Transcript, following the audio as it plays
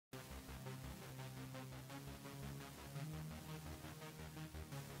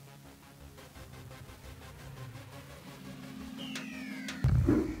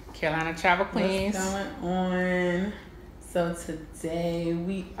Carolina Travel Queens. What's going on? So today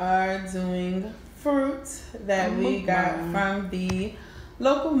we are doing fruit that we got from the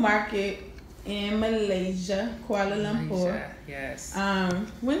local market in Malaysia, Kuala Lumpur. Yes.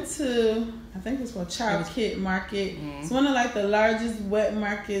 Went to, I think it's called Child Kit Market. It's one of like the largest wet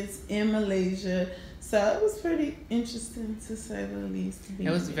markets in Malaysia. So it was pretty interesting to say the least. It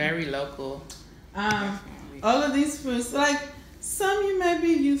was very local. All of these fruits, like some you may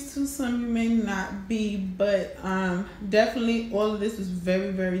be used to, some you may not be, but definitely all of this was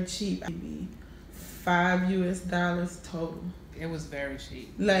very, very cheap. Maybe $5 total. It was very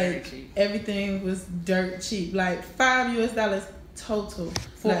cheap. Like very cheap. Everything was dirt cheap. Like $5 total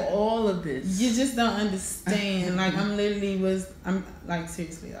for like, all of this. You just don't understand. Like I'm like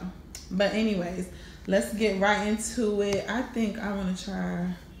seriously though. But anyways, let's get right into it. I think I want to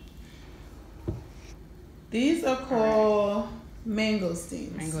try. These are called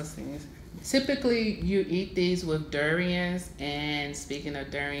mangosteens. Mangosteens. Typically, you eat these with durians. And speaking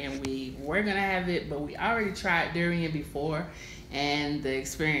of durian, we were gonna have it, but we already tried durian before, and the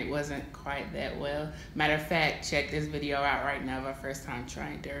experience wasn't quite that well. Matter of fact, check this video out right now of our first time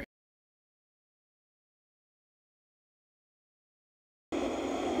trying durian.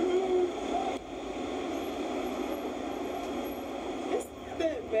 It's not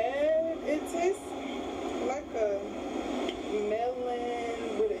that bad. It tastes like a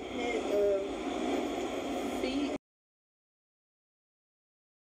melon with a hint of feet.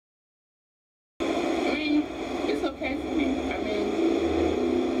 I mean, it's okay for me. I mean,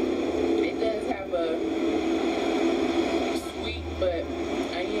 it does have a sweet but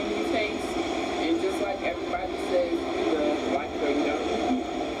oniony taste, and just like everybody says, you like it or you don't.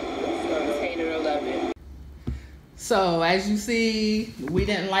 So hate it or love it. So as you see, we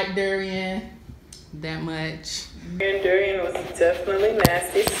didn't like durian that much. Durian was definitely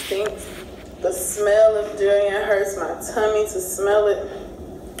nasty. It stinks. The smell of durian hurts my tummy to smell it.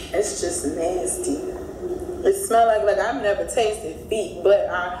 It's just nasty. It smells like I've never tasted feet, but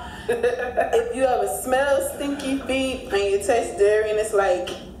if you ever smell stinky feet and you taste durian, it's like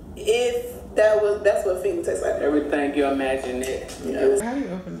that's what feet taste like. Everything you imagine it. Yeah. How do you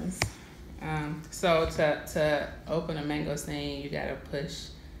open this? So to open a mangosteen, you gotta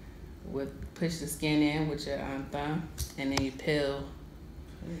push the skin in with your thumb, and then you peel.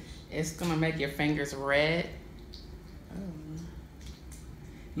 It's gonna make your fingers red.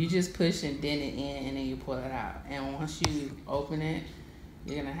 You just push and dent it in, and then you pull it out. And once you open it,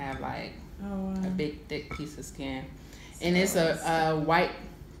 you're gonna have like a big thick piece of skin, and it's a white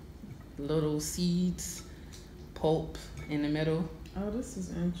little seeds pulp in the middle. Oh, this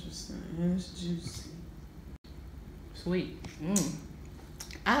is interesting. And it's juicy. Sweet.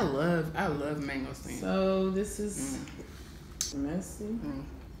 I love mangosteen. So this is messy.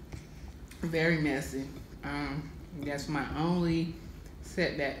 Very messy. That's my only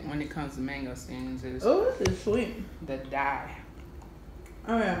setback when it comes to mangosteens is this is sweet. The dye.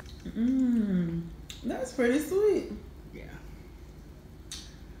 Oh yeah. That's pretty sweet. Yeah.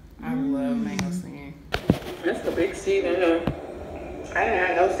 I love mangosteen. That's a big seed in here. I didn't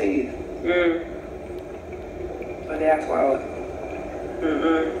have no seeds. But that's why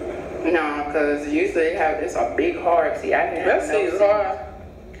No, because usually they have this a big hard seed. I didn't have no seeds. Hard.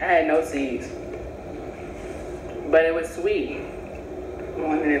 I had no seeds. But it was sweet. I'm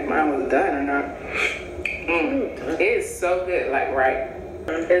wondering if mine was done or not. It is so good, like right.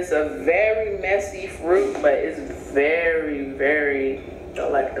 It's a very messy fruit, but it's very, very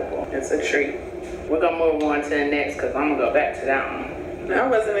delectable. It's a treat. We're gonna move on to the next because I'm gonna go back to that one. I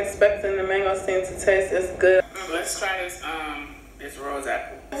wasn't expecting the mangosteen to taste as good. Let's try this rose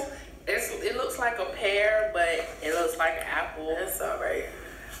apple. It looks like a pear, but it looks like an apple. That's alright.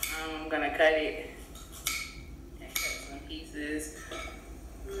 I'm gonna cut it and cut some pieces.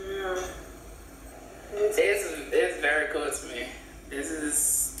 It's very cool to me. This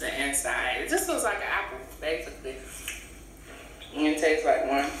is the inside. It just looks like an apple, basically. And it tastes like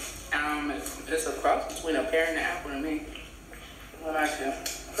one. It's a cross between a pear and an apple to me. What about you?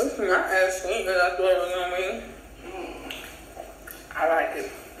 It's not as sweet as I thought it was gonna be. I like it.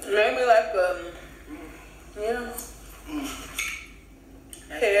 Maybe like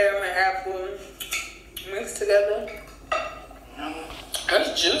pear and apple mixed together. It's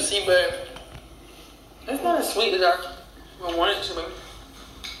juicy, but it's not as sweet as I want it to be.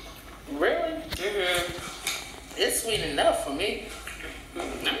 Really? It's sweet enough for me.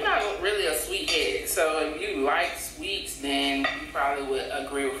 I'm not really a sweethead, so if you like sweets, then you probably would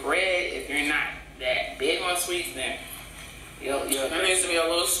agree with Red. If you're not that big on sweets, then it needs to be a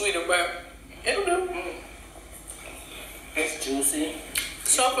little sweeter, but it'll do. It's juicy.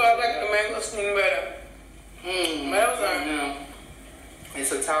 So far, I like the mangosteen better. That was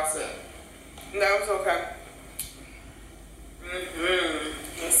it's a toss-up. That was okay.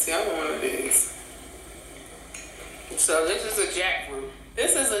 Let's see, I want one of these. So this is a jackfruit.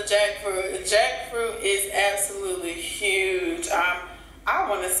 This is a jackfruit. Jackfruit is absolutely huge. I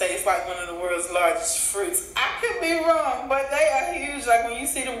want to say it's like one of the world's largest fruits. I could be wrong, but they are huge. Like when you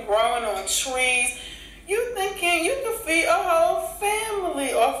see them growing on trees, you thinking you can feed a whole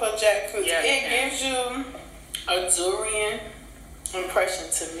family off of jackfruit. Yeah, it gives you a durian impression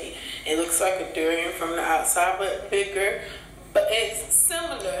to me. It looks like a durian from the outside, but bigger. But it's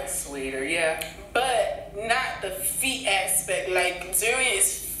similar. Sweeter, yeah. But not the feet aspect. Like durian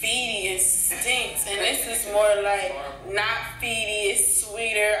is feedy and stinks, and this is more like not feedy. It's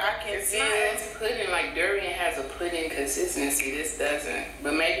sweeter. I can It's not as pudding. Like durian has a pudding consistency. This doesn't.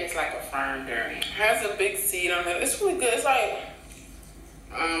 But maybe it's like a firm durian. It has a big seed on it. It's really good. It's like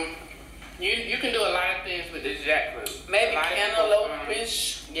you can do a lot of things with this jackfruit. maybe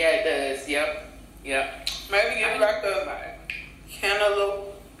cantaloupe-ish. Yeah, it does. Yep. Maybe give it like a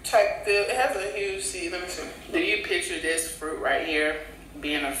cantaloupe type feel. It has a huge seed. Let me see. Do you picture this fruit right here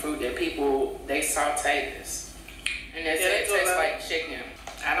being a fruit that people, they saute this? And they say it tastes like chicken.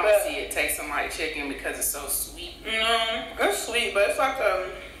 I don't see it tasting like chicken because it's so sweet. It's sweet, but it's like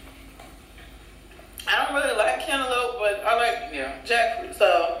I don't really like cantaloupe, but I like jackfruit.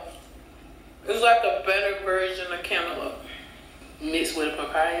 So it's like a better version of cantaloupe. Mixed with a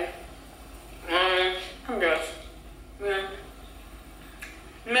papaya? I guess. Yeah.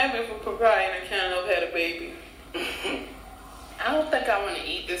 Maybe if a papaya and a cantaloupe had a baby. I don't think I want to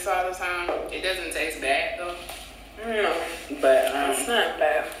eat this all the time. It doesn't taste bad though. No. But it's not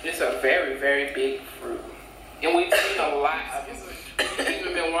bad. It's a very, very big fruit. And we've seen a lot of it. We've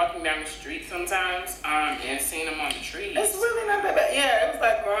even been walking down the street sometimes and seen them on the trees. It's really not that bad. Yeah, it was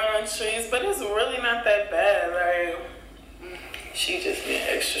like growing on trees, but it's really not that bad. Like, she just being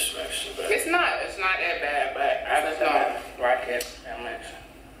extra special. It's not that bad, but I just don't like it that much.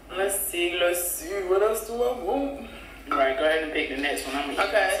 Let's see. What else do I want? Alright, go ahead and pick the next one. I'm gonna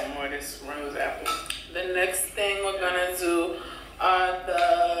eat some more of this rose apple. The next thing we're gonna do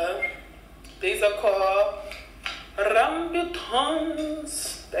are these are called Rambutans.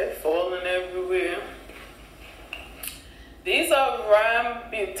 They're falling everywhere. These are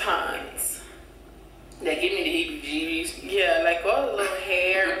Rambutans. They give me the heebie-jeebies. Yeah, like all the little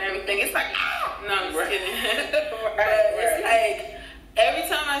hair and everything. It's like, no, I'm just kidding. It's like, every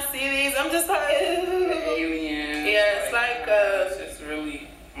time I see these, I'm just like, alien. Yeah, it's like, it's just really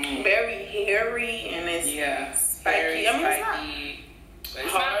very hairy and it's spiky. I mean, it's not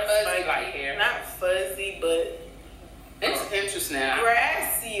hard, fuzzy like hair. Not fuzzy, but it's interesting.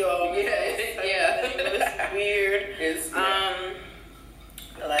 Grassy or it's weird. It's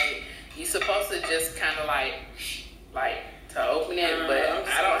like you're supposed to just kind of like to open it, but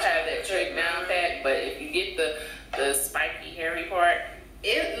I don't have that trick down pat. But if you get the spiky hairy part,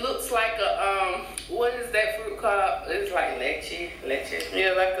 it looks like a what is that fruit called? It's like leche.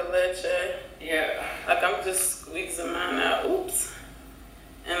 Yeah, like a leche. Yeah. Like I'm just squeezing mine out. Oops.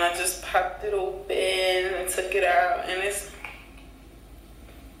 And I just popped it open and took it out, and it's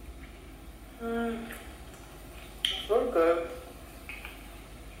so good.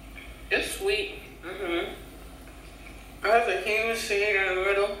 It's sweet. It has a huge seed in the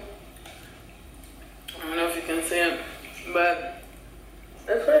middle. I don't know if you can see it, but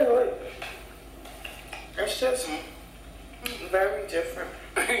it's very good. It's just very different.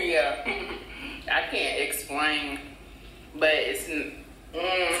 Yeah. I can't explain, but it's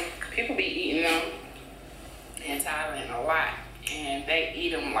people be eating them in Thailand a lot, and they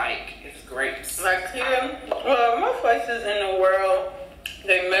eat them like it's grapes. Like here, well, most places in the world,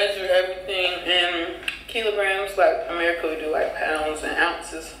 they measure everything in kilograms. Like America, we do like pounds and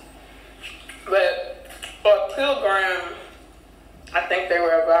ounces. But for a kilogram, I think they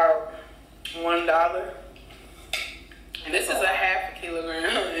were about $1. And this is a half a kilogram,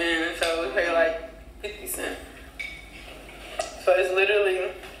 and so we pay like 50 cents. So it's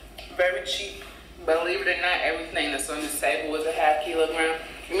literally very cheap. Believe it or not, everything that's on this table was a half kilogram.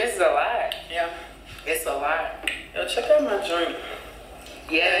 And this is a lot. Yeah. It's a lot. Yo, check out my drink.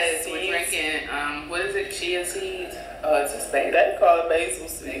 Yes, we're drinking, what is it, chia seeds? Oh, it's just basil. They call it basil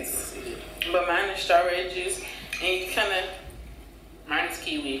seeds. But mine is strawberry juice, and you kind of... Mine is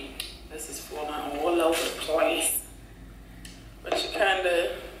kiwi. This is flowing all over the place. But you kind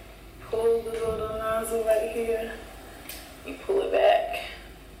of pull the little nozzle right here. You pull it back.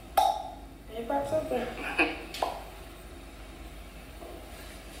 And it pops open.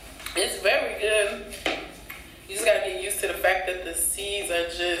 It's very good. You just gotta get used to the fact that the seeds are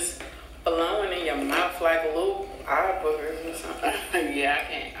Yeah, I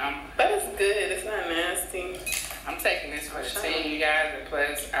can't. But it's good. It's not nasty. I'm taking this for the team, you guys, and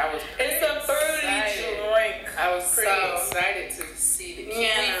plus I was it's a fruity drink. I was pretty excited to see the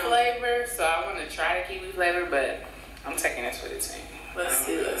kiwi flavor, so I want to try the kiwi flavor, but I'm taking this for the team. Let's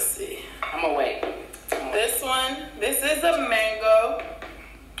see. I'm gonna wait. This is a mango,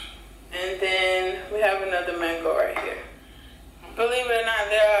 and then we have another mango right here. Believe it or not,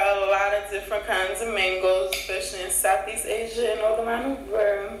 there are a lot of different kinds of mangoes, especially in Southeast Asia and all around the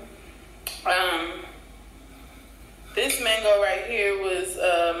world. This mango right here was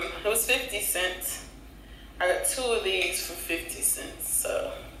it was 50 cents. I got 2 of these for 50 cents.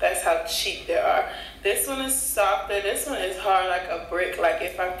 So that's how cheap they are. This one is softer. This one is hard like a brick. Like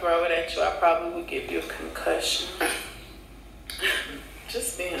if I throw it at you, I probably would give you a concussion.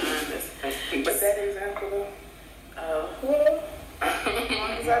 Just being honest. But that example though. Oh, well, as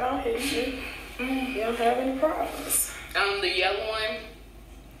long as I don't hit you, you don't have any problems. The yellow one,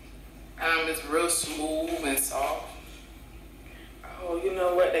 is real smooth and soft. Oh, you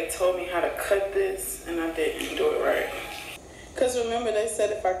know what? They told me how to cut this, and I didn't do it right. Because remember, they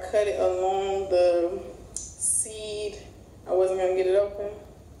said if I cut it along the seed, I wasn't going to get it open.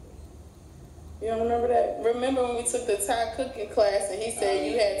 You don't remember that? Remember when we took the Thai cooking class, and he said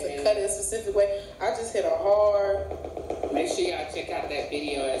you had to cut it a specific way? I just hit a hard... Make sure y'all check out that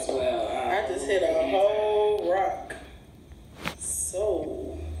video as well. I just hit a whole rock.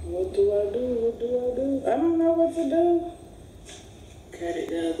 So, what do I do? I don't know what to do. Cut it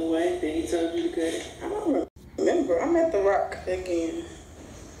the other way. Then he told you to cut it. I don't remember. I'm at the rock again.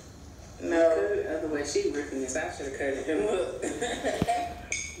 No. Cut it the other way. She ripping this. I should have cut it. And look.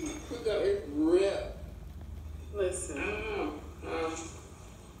 Look at it rip. Listen.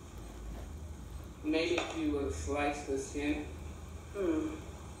 Maybe if you would slice the skin. I don't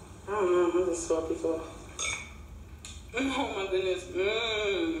know. I'm just so before. Oh my goodness.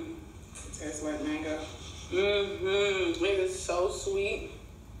 It tastes like mango. It is so sweet.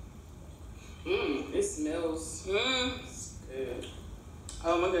 It smells. It's good.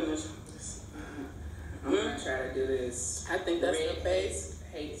 Oh my goodness. I'm gonna try to do this. I think that's the base.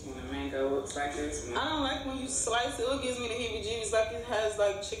 Hates when a mango looks like this. I don't like when you slice it. It gives me the heebie-jeebies. Like it has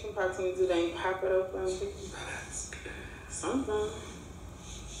like chicken pox when you do that. You pop it open. Something.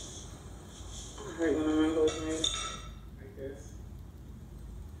 I hate when a mango is made. Like this.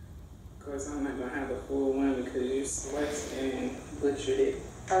 Of course, I'm not gonna have the full one because you sliced and butchered it.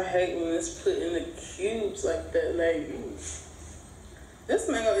 I hate when it's put in the cubes like that. Like, this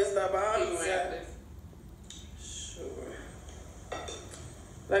mango is the bomb. Sure.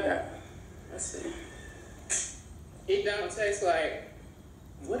 Like, let's see. It don't taste like.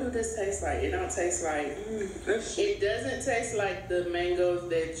 What do this taste like? It don't taste like. It doesn't taste like the mangoes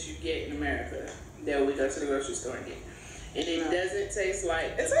that you get in America that we go to the grocery store and get. And it doesn't taste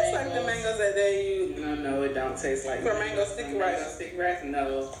like. It tastes like the mangoes that they use. No, it don't taste like. For mango sticky rice. Mango sticky rice,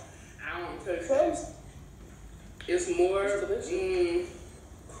 no. I don't taste that. It's more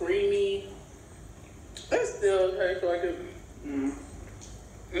creamy. It still tastes like it.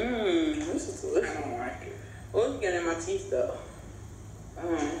 This is delicious. I don't like it. Oh, it's getting in my teeth though.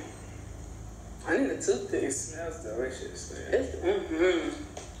 I need a toothpick. It smells delicious. It's I don't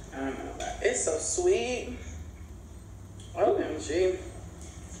know about it. It's so sweet. OMG.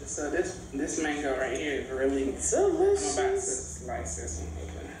 So this mango right here is really delicious. I'm about to slice this one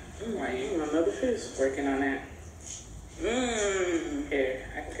open. While you another fish. Working on that. Here,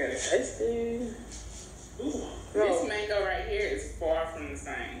 I can cut it. Tasty. This mango right here is far from the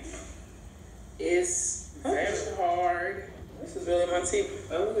same. It's very hard. This is really my teeth.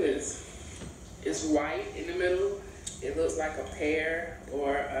 Oh, look at this. It's white in the middle. It looks like a pear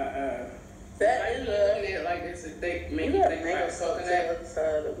or a that is looking at it like this. They make you think about coconut.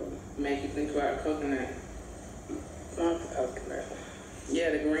 Make you think about coconut. Not coconut.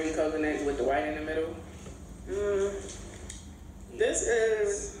 Yeah, the green coconut with the white in the middle. This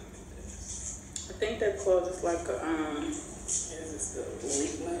is. I think they call this like a Is this the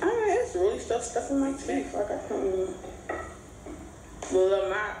leaf nut? It's really stuff in my teeth. Like I can't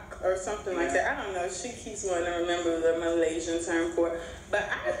Lamak or something like that. I don't know. She keeps wanting to remember the Malaysian term for it, but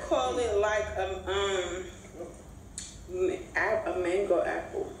I call it like a mango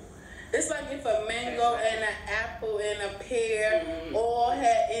apple. It's like if a mango and an apple and a pear all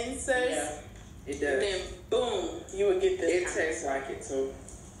had inserts. Yeah, it does. Then boom, you would get this. It tastes like it too.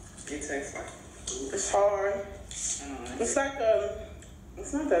 It tastes like it. It's hard. It's like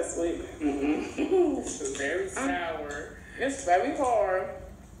it's not that sweet. It's very sour. It's very hard.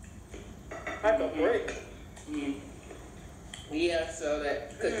 Like a brick. Yeah, so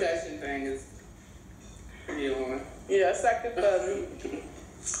that concussion thing is pretty on. Yeah, it's like the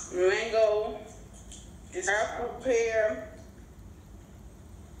mango, apple pear.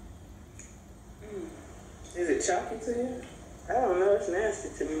 Is it chalky to you? I don't know. It's nasty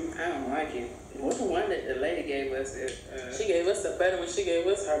to me. I don't like it. What's the one that the lady gave us? She gave us the better one. She gave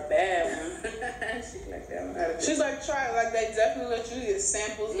us her bad one. She like that one. She's like, try it. Like, they definitely let you get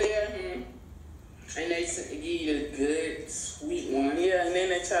samples there. And they give you the good, sweet one. Yeah, and then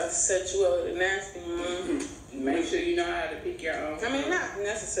they try to set you up with the nasty one. Make sure you know how to pick your own. I mean, not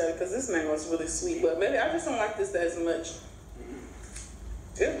necessarily, because this mango is really sweet, but maybe I just don't like this as much.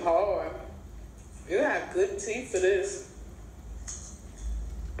 It's hard. You got good teeth for this.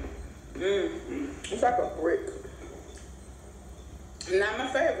 It's like a brick. Not my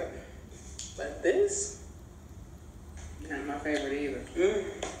favorite. But this? Not my favorite either.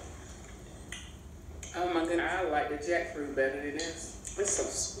 Oh my goodness. I like the jackfruit better than this. It's so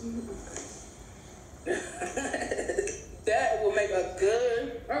sweet. That will make a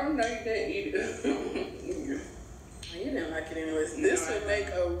good. Oh no, you didn't eat it. You didn't like it anyways. This would make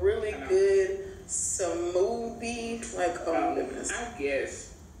a really good smoothie. Like, oh my goodness. I guess.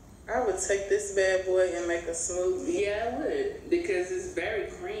 I would take this bad boy and make a smoothie. Yeah, I would. Because it's very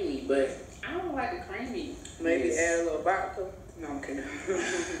creamy, but I don't like the creamy. Maybe add a little vodka. No, I'm kidding.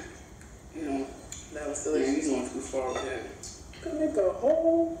 You know, that was yeah, delicious. he's going too far with that. Could make a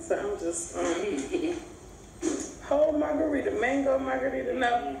whole, so I'm just, whole margarita, mango margarita.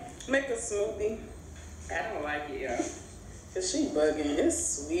 No, make a smoothie. I don't like it, y'all. Cause she bugging.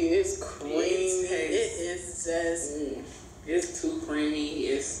 It's sweet. It's creamy. It is just. It's too creamy.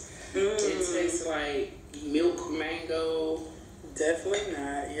 It tastes like milk mango. Definitely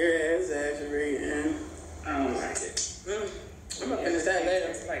not. You're exaggerating. I don't like it. I'm gonna finish that later.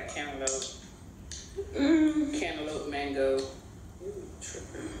 It's like cantaloupe. Cantaloupe mango.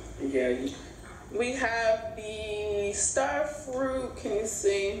 Yeah. We have the Starfruit. Can you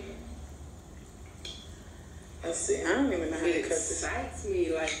see? Let's see. I don't even know how to cut this. It excites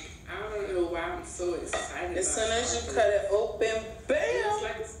me. Like, I don't know why I'm so excited. As soon as you cut it open, bam! It's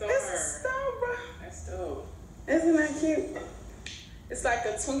like a star. It's a star, bro. That's dope. Isn't that cute? It's like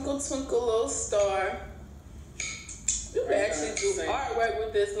a twinkle, twinkle little star. You could actually do artwork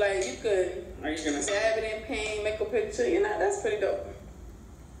with this. Like, you could dab it in paint, make a picture. You know, that's pretty dope.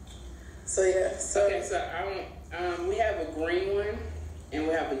 So yeah. So okay. So we have a green one and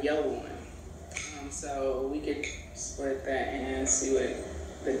we have a yellow one. So we could split that and see what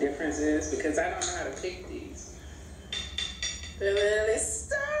the difference is, because I don't know how to pick these. The little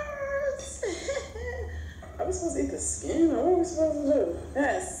stars. Are we supposed to eat the skin, or what are we supposed to do?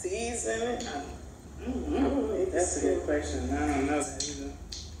 That seeds in it. That's a good question. I don't know that either.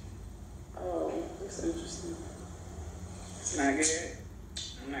 Oh, that's interesting. It's not good.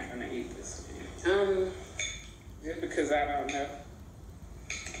 I'm not gonna eat this skin. Just because I don't know.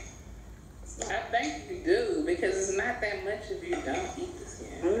 I think you do, because it's not that much if you don't eat the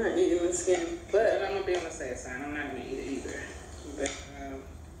skin. I'm not eating the skin, but I'm gonna be able to say a sign. I'm not gonna eat it either. But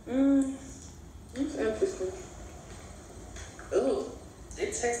that's interesting. Ooh,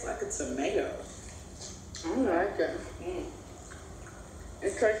 it tastes like a tomato. I don't like it.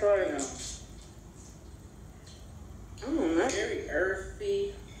 It tastes like I don't know. Very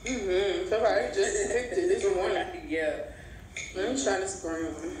earthy. Somebody just picked it this morning. Yeah. Let me try this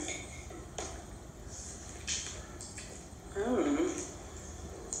green one. I don't know.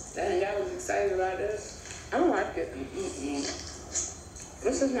 Dang, I was excited about this. I don't like it.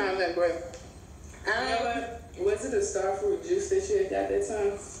 This is not that great. You know what? Was it a Starfruit juice that you had got that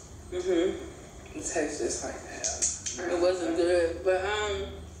time? It tastes just like that. It wasn't good, but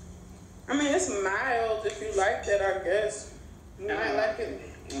I mean, it's mild if you like that, I guess. You might like it,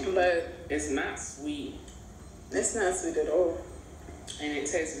 but it's not sweet. It's not sweet at all. And it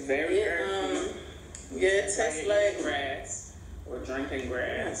tastes very earthy. Yeah, it tastes like grass or drinking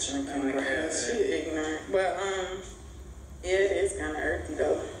grass. Drinking grass. She ignorant, but yeah, it is kind of earthy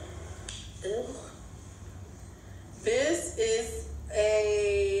though. Ew. This is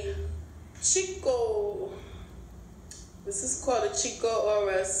a Ciku. This is called a Ciku or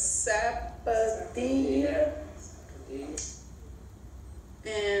a sapodilla.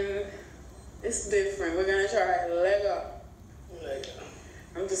 And it's different. We're gonna try Lego.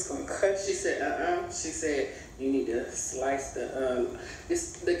 I'm just gonna cut. She said, She said you need to slice the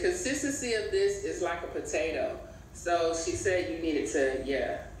the consistency of this is like a potato. So she said you needed to,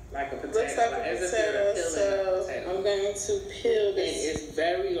 like a potato. Looks like a potato, so I'm going to peel this. And it's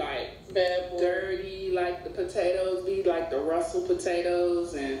very like bad boy. Dirty, like the potatoes be, like the Russell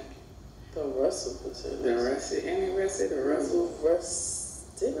potatoes and the Russell potatoes. The russet.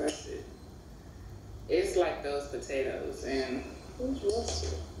 It's like those potatoes, and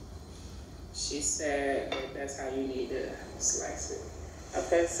she said that that's how you need to slice it.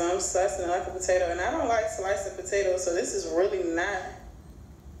 Okay, so I'm slicing it like a potato, and I don't like slicing potatoes, so this is really not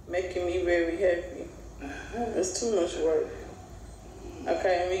making me very heavy. It's too much work.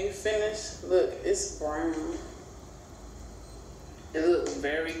 Okay, when you finish, look, it's brown. It looks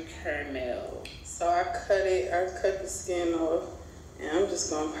very caramel. So I cut the skin off, and I'm just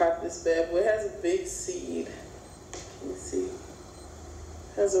gonna pop this bad boy. It has a big seed. Let me see.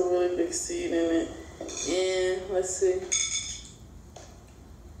 It has a really big seed in it. And let's see.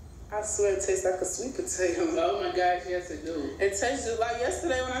 I swear it tastes like a sweet potato. Oh my gosh, yes it do. It tastes just like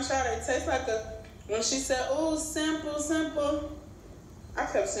yesterday when I tried it. It tastes like when she said, oh, simple, simple. I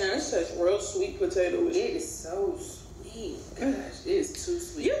kept saying, this tastes real sweet potato. It is so sweet. Gosh, it is too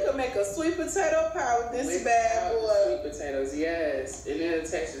sweet. You could make a sweet potato pie with this bad boy. Sweet potatoes, yes. And it'll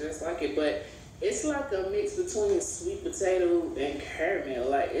taste just like it, but it's like a mix between sweet potato and caramel.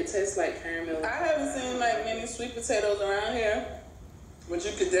 Like, it tastes like caramel. I haven't seen like many sweet potatoes around here. But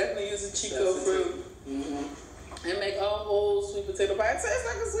you could definitely use a Ciku fruit and make a whole sweet potato pie. It tastes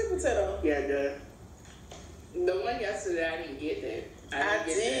like a sweet potato. Yeah, it does. The one yesterday, I didn't get that. I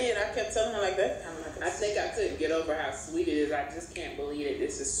did. I kept telling her like that. I think I couldn't get over how sweet it is. I just can't believe it.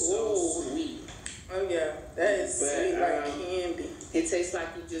 This is so sweet. Oh yeah, that is sweet like candy. It tastes like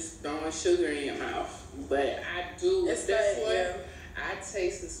you just throwing sugar in your mouth. But I do. It's this like, one, I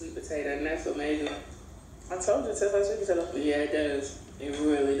taste the sweet potato, and that's amazing. I told you it tastes like sweet potato. Yeah, it does. It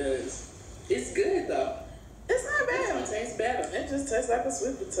really does. It's good though. It's not bad. It tastes better. It just tastes like a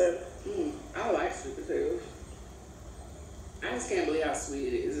sweet potato. I like sweet potatoes. I just can't believe how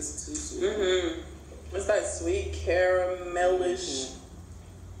sweet it is. It's too sweet. It's like sweet caramelish.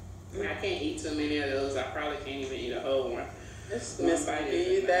 I can't eat too many of those. I probably can't even eat a whole one. It's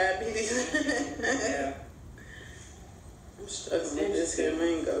diabetes. Yeah. I'm struggling with this here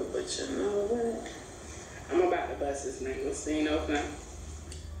mango, but you know what? I'm about to bust this mangosteen open.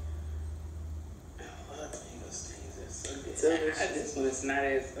 I love mangosteens. They're so good. This one is not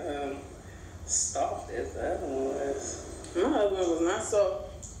as soft as the other one was. My other one was not soft.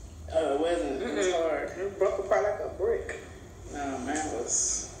 Oh, it wasn't. It was hard. It broke apart like a brick. No, man, it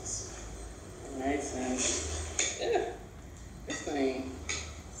was amazing. Yeah. This thing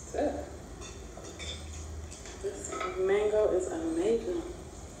is tough. This mango is amazing.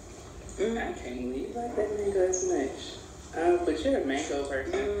 I can't believe you like that mango as much. But you're a mango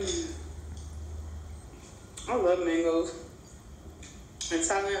person. I love mangoes. In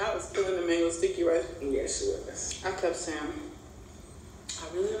Thailand, I was killing the mango sticky rice. Yes, she was. I kept saying,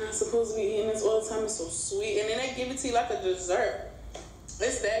 I really not supposed to be eating this all the time. It's so sweet. And then they give it to you like a dessert.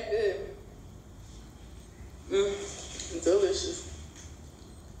 It's that good. Delicious.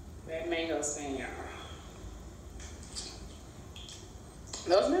 That mangosteen, y'all.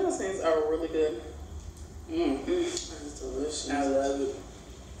 Those mangosteens are really good. That's delicious. I love it.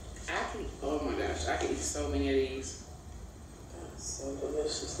 Oh my gosh, I can eat so many of these. That's so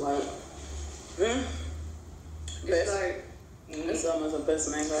delicious. Like, it's almost the best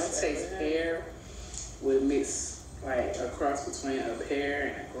mango I've ever tastes pear with mix, like a cross between a pear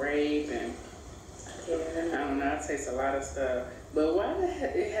and a grape, and I don't know, it tastes a lot of stuff. But why the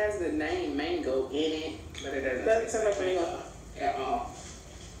heck it has the name mango in it, but it doesn't taste like mango at all.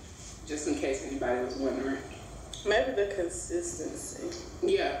 Just in case anybody was wondering. Maybe the consistency.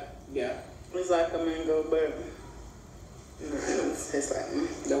 Yeah. It's like a mango, but it's like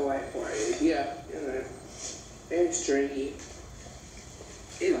the white part. Yeah. Very stringy.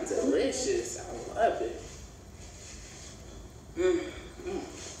 It's delicious. I love it.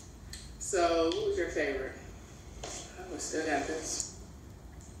 So, what was your favorite? I still got this.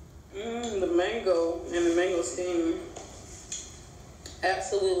 The mango and the mangosteen.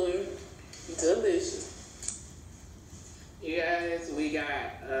 Absolutely delicious. You guys, we got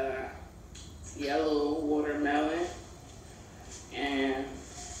yellow watermelon, and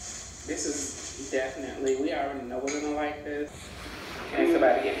this is definitely, we already know we're gonna like this. And it's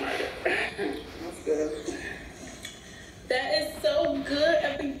about to get murdered. That's good. That is so good,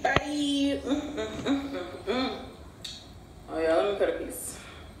 everybody. Oh yeah, let me cut a piece.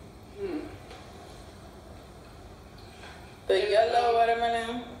 The yellow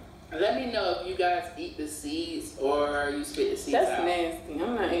watermelon. Let me know if you guys eat the seeds or you spit the seeds out. That's nasty.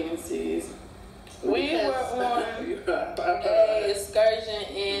 I'm not eating seeds. We were on a excursion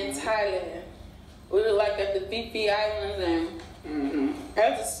in Thailand. We were like at the Phi Islands, and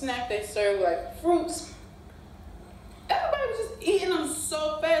as a snack they served like fruits. Everybody was just eating them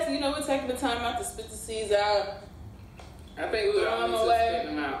so fast. You know, we're taking the time out to spit the seeds out. I think we were only just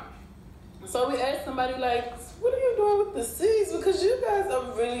spitting them out. So we asked somebody like, what are you doing with the seeds? Because you guys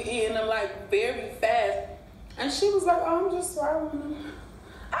are really eating them like very fast. And she was like, oh, I'm just swallowing them.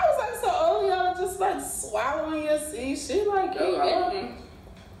 I was like, so all y'all are just like swallowing your seeds? She like, yeah.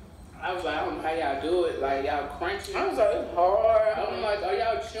 I was like, I don't know how y'all do it. Like, y'all crunchy. I was like, it's hard. I'm like, are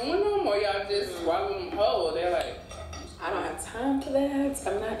y'all chewing them or y'all just swallowing them whole? They're like, I don't have time for that.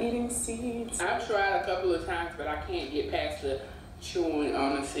 I'm not eating seeds. I've tried a couple of times, but I can't get past the chewing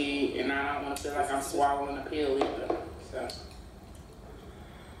on the seed, and I don't want to feel like I'm swallowing a pill either. So,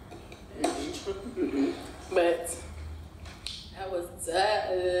 but that was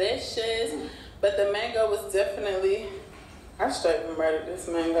delicious. But the mango was definitely, I straight murdered this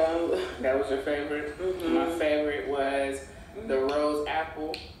mango. That was your favorite? My favorite was the rose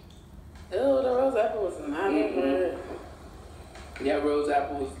apple. Ew, the rose apple was not good. Yeah, rose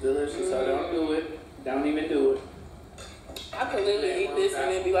apple was delicious, so don't do it. Don't even do it. I could literally eat this and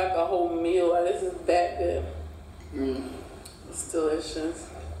it'd be like a whole meal. Like, this is that good. It's delicious.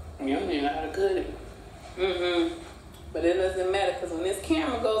 You don't even know how to cut it. But it doesn't matter because when this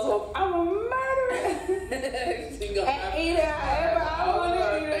camera goes off, I'm a murderer. I eat it however I want to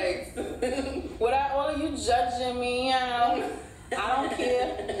eat it. Without all of you judging me, I don't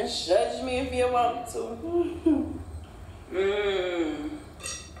care. Judge me if you want to.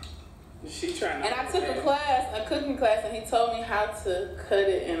 She trying to. And I took a cooking class, and he told me how to cut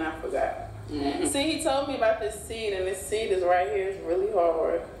it, and I forgot. See, he told me about this seed, and this seed is right here. It's really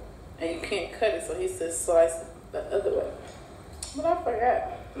hard, and you can't cut it. So he said slice it the other way, but I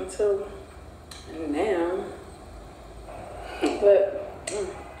forgot until now. But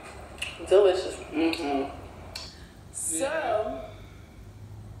delicious. So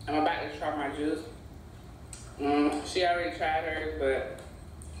I'm about to try my juice. She already tried hers, but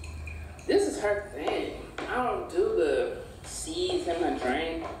this is her thing. I don't do the seeds in my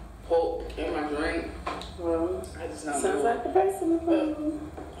drink, pulp in my drink. Well, I just don't sounds like the best in the world.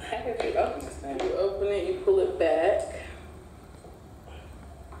 How did you open this thing? You open it, you pull it back.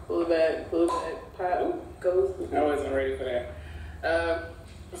 Pull it back, pop goes. I wasn't ready for that.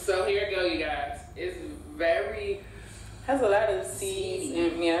 So here it go, you guys. It's very... Has a lot of seeds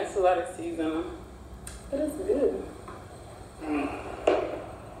and yeah, it's a lot of seeds in them. But it's good.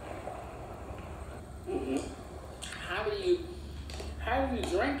 How do you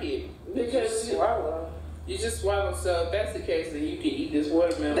drink it? Because you swallow. You just swallow. So if that's the case, then you can eat this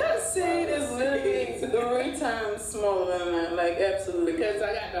watermelon. That seed is literally 3 times smaller than that. Like, absolutely. Because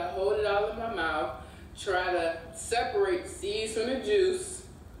I got to hold it all in my mouth, try to separate the seeds from the juice,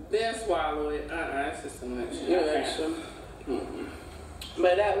 then swallow it. That's just too much.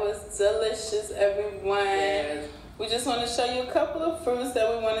 But that was delicious, everyone. Yes. We just want to show you a couple of fruits that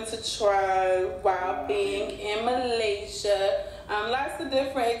we wanted to try while being in Malaysia. Lots of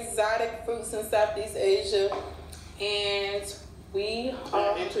different exotic fruits in Southeast Asia. And we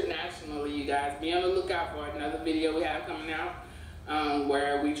are internationally, you guys. Be on the lookout for another video we have coming out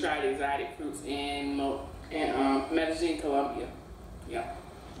where we tried exotic fruits in Medellin, Colombia. Yeah.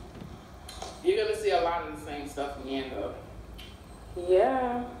 You're going to see a lot of the same stuff again, though.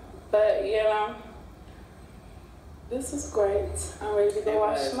 Yeah, but you know, this is great. I'm ready to go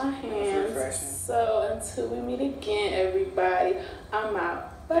wash my hands. So until we meet again, everybody, I'm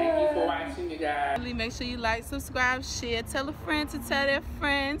out. Bye. Thank you for watching, you guys. Make sure you like, subscribe, share, tell a friend to tell their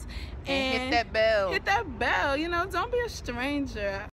friends, and hit that bell. Hit that bell. You know, don't be a stranger.